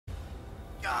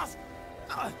What's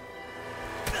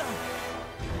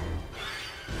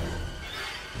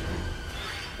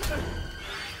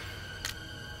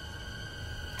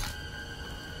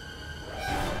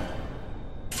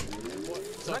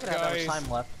up, guys? Time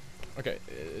left. Okay,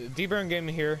 D-Brown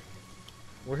Gaming here.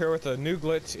 We're here with a new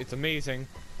glitch. It's amazing.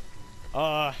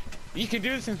 You can do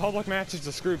this in public matches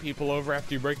to screw people over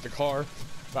after you break the car.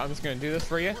 But I'm just gonna do this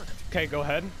for you. Okay, go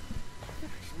ahead. It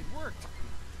actually worked.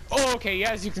 Oh, okay,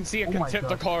 yeah, as you can see, it can tip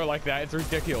the car like that. It's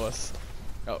ridiculous.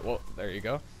 Oh, well, there you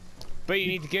go. But you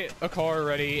need to get a car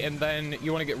ready, and then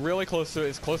you want to get really close to it,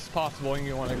 as close as possible, and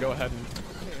you want to go ahead and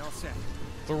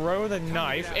throw the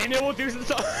knife, and it will do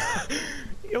stuff.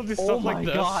 He'll do stuff like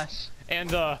this. Oh my gosh.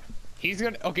 And he's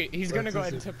gonna go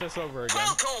ahead and tip this over again.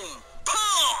 Welcome,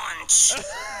 punch.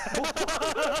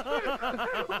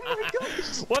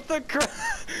 What the crap?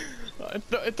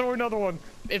 Throw another one.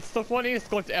 It's the funniest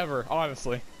glitch ever,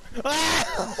 honestly.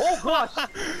 Oh gosh!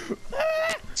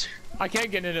 I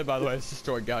can't get in it, by the way. It's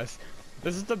destroyed, guys.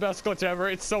 This is the best glitch ever.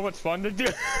 It's so much fun to do.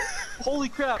 Holy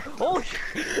crap! Holy!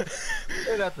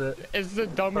 Hey, that's it. It's the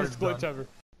dumbest glitch ever.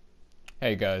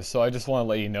 Hey guys, so I just want to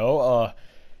let you know,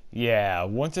 yeah,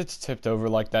 once it's tipped over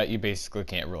like that, you basically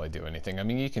can't really do anything. I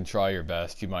mean, you can try your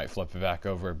best. You might flip it back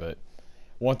over, but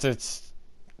once it's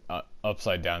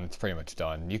upside down, it's pretty much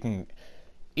done. You can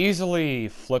easily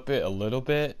flip it a little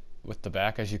bit with the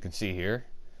back, as you can see here.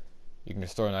 You can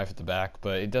just throw a knife at the back,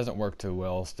 but it doesn't work too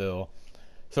well still.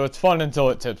 So it's fun until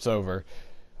it tips over.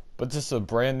 But this is a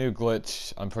brand new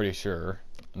glitch, I'm pretty sure.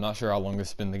 I'm not sure how long this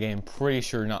has been in the game. Pretty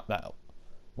sure not that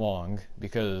long,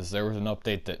 because there was an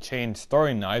update that changed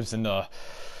throwing knives, and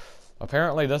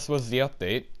apparently this was the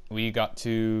update. We got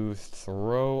to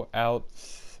throw out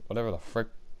whatever the frick.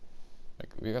 Like,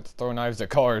 we got to throw knives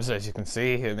at cars, as you can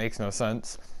see. It makes no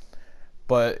sense.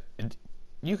 But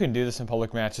you can do this in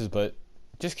public matches, but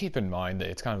just keep in mind that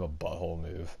it's kind of a butthole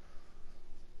move.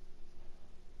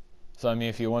 So, I mean,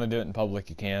 if you want to do it in public,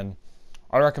 you can.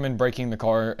 I recommend breaking the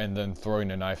car and then throwing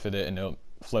a knife at it, and it'll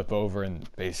flip over, and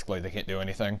basically they can't do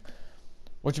anything.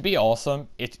 Which would be awesome.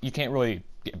 You can't really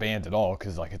get banned at all,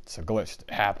 because, like, it's a glitch that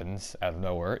happens out of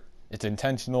nowhere. It's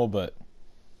intentional, but...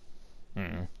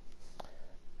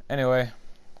 Anyway,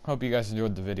 hope you guys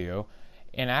enjoyed the video.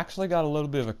 And I actually got a little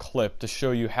bit of a clip to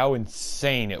show you how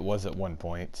insane it was at one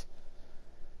point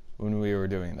when we were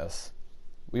doing this.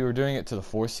 We were doing it to the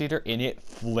 4-seater, and it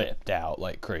flipped out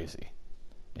like crazy.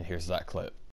 And here's that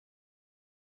clip.